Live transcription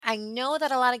I know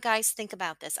that a lot of guys think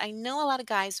about this. I know a lot of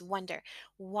guys wonder,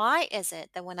 why is it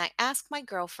that when I ask my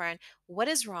girlfriend what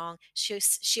is wrong,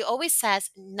 she always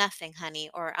says nothing, honey,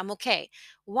 or I'm okay.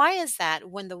 Why is that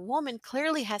when the woman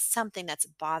clearly has something that's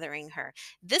bothering her?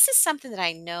 This is something that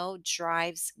I know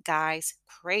drives guys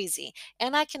crazy,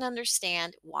 and I can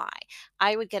understand why.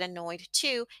 I would get annoyed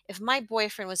too if my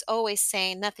boyfriend was always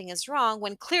saying nothing is wrong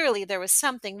when clearly there was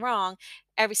something wrong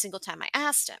every single time I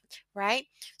asked him, right?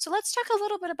 So let's talk a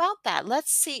little bit about that.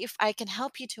 Let's see if I can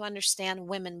help you to understand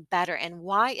women better and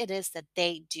why it is that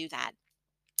they do that.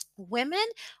 Women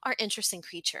are interesting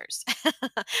creatures,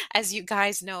 as you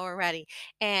guys know already,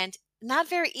 and not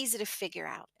very easy to figure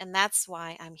out. And that's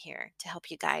why I'm here to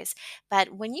help you guys.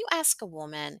 But when you ask a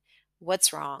woman,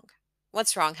 what's wrong?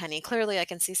 What's wrong, honey? Clearly, I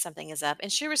can see something is up.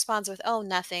 And she responds with, oh,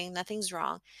 nothing, nothing's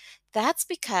wrong. That's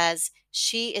because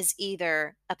she is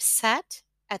either upset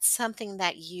at something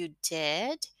that you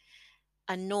did,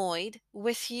 annoyed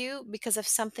with you because of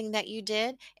something that you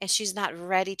did, and she's not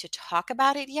ready to talk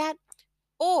about it yet,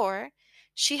 or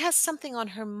she has something on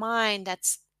her mind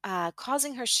that's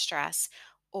causing her stress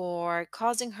or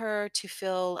causing her to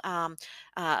feel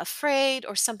afraid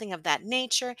or something of that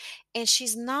nature, and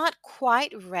she's not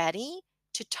quite ready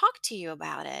to talk to you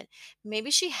about it.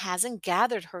 Maybe she hasn't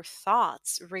gathered her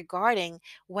thoughts regarding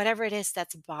whatever it is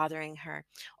that's bothering her,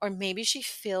 or maybe she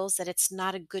feels that it's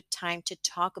not a good time to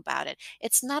talk about it.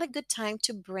 It's not a good time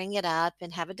to bring it up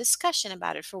and have a discussion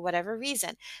about it for whatever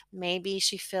reason. Maybe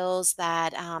she feels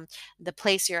that the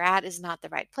place you're at is not the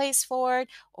right place for it,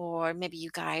 or maybe you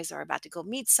guys are about to go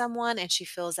meet someone and she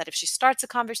feels that if she starts a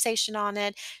conversation on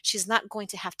it, she's not going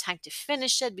to have time to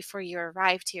finish it before you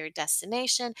arrive to your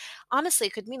destination. Honestly,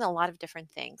 it could mean a lot of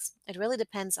different things. It really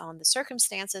depends on the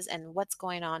circumstances and what's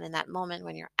going on in that moment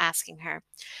when you're asking her.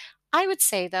 I would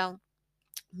say, though,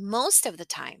 most of the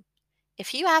time,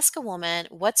 if you ask a woman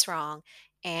what's wrong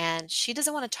and she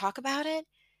doesn't want to talk about it,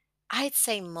 I'd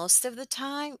say most of the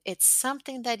time it's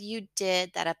something that you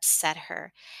did that upset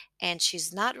her, and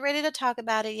she's not ready to talk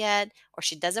about it yet, or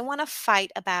she doesn't want to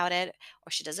fight about it, or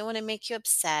she doesn't want to make you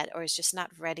upset, or is just not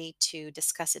ready to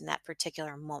discuss it in that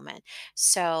particular moment.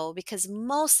 So, because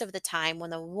most of the time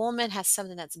when a woman has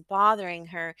something that's bothering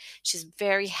her, she's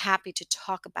very happy to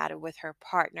talk about it with her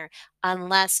partner,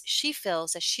 unless she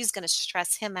feels that she's going to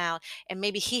stress him out, and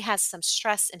maybe he has some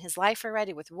stress in his life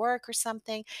already with work or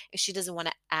something if she doesn't want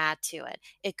to add to it.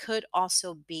 It could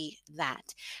also be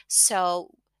that. So,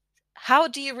 how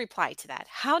do you reply to that?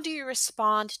 How do you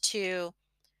respond to,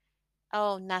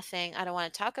 oh, nothing, I don't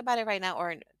want to talk about it right now,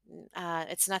 or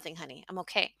it's nothing, honey, I'm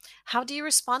okay? How do you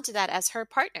respond to that as her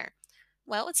partner?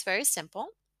 Well, it's very simple.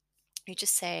 You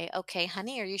just say, okay,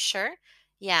 honey, are you sure?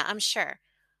 Yeah, I'm sure.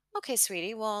 Okay,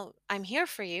 sweetie, well, I'm here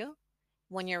for you.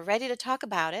 When you're ready to talk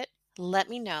about it, let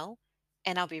me know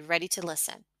and I'll be ready to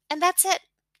listen. And that's it.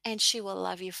 And she will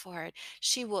love you for it.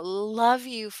 She will love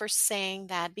you for saying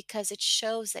that because it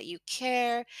shows that you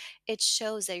care. It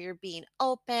shows that you're being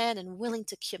open and willing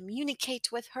to communicate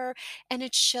with her. And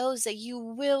it shows that you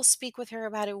will speak with her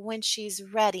about it when she's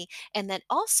ready. And that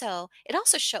also, it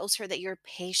also shows her that you're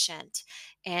patient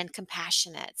and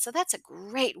compassionate. So that's a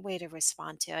great way to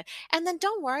respond to it. And then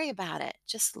don't worry about it.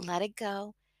 Just let it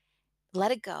go.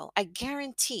 Let it go. I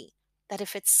guarantee that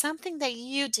if it's something that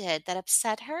you did that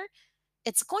upset her,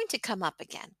 it's going to come up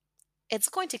again. It's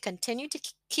going to continue to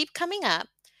keep coming up,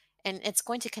 and it's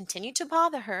going to continue to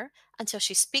bother her until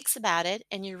she speaks about it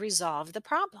and you resolve the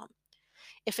problem.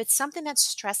 If it's something that's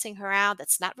stressing her out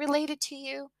that's not related to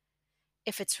you,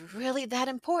 if it's really that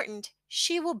important,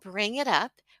 she will bring it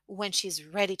up when she's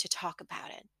ready to talk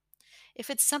about it. If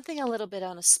it's something a little bit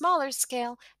on a smaller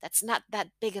scale that's not that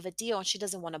big of a deal and she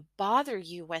doesn't want to bother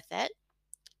you with it,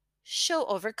 she'll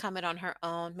overcome it on her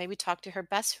own, maybe talk to her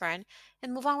best friend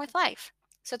and move on with life.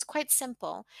 So it's quite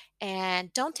simple.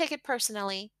 And don't take it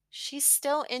personally. She's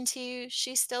still into you,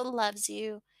 she still loves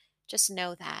you. Just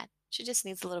know that. She just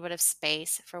needs a little bit of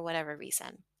space for whatever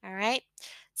reason. All right.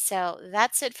 So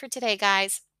that's it for today,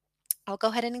 guys. I'll go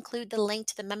ahead and include the link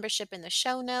to the membership in the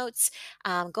show notes.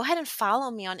 Go ahead and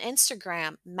follow me on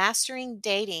Instagram, Mastering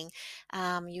Dating.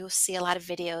 You'll see a lot of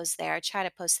videos there. I try to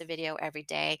post a video every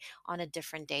day on a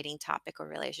different dating topic or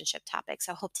relationship topic.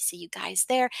 So I hope to see you guys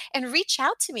there and reach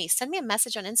out to me. Send me a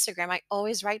message on Instagram. I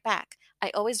always write back. I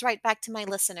always write back to my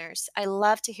listeners. I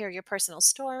love to hear your personal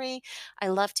story. I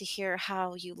love to hear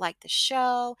how you like the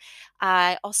show.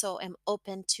 I also am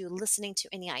open to listening to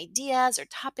any ideas or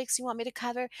topics you want me to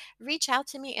cover. Reach out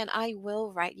to me and I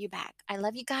will write you back. I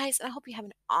love you guys and I hope you have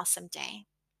an awesome day.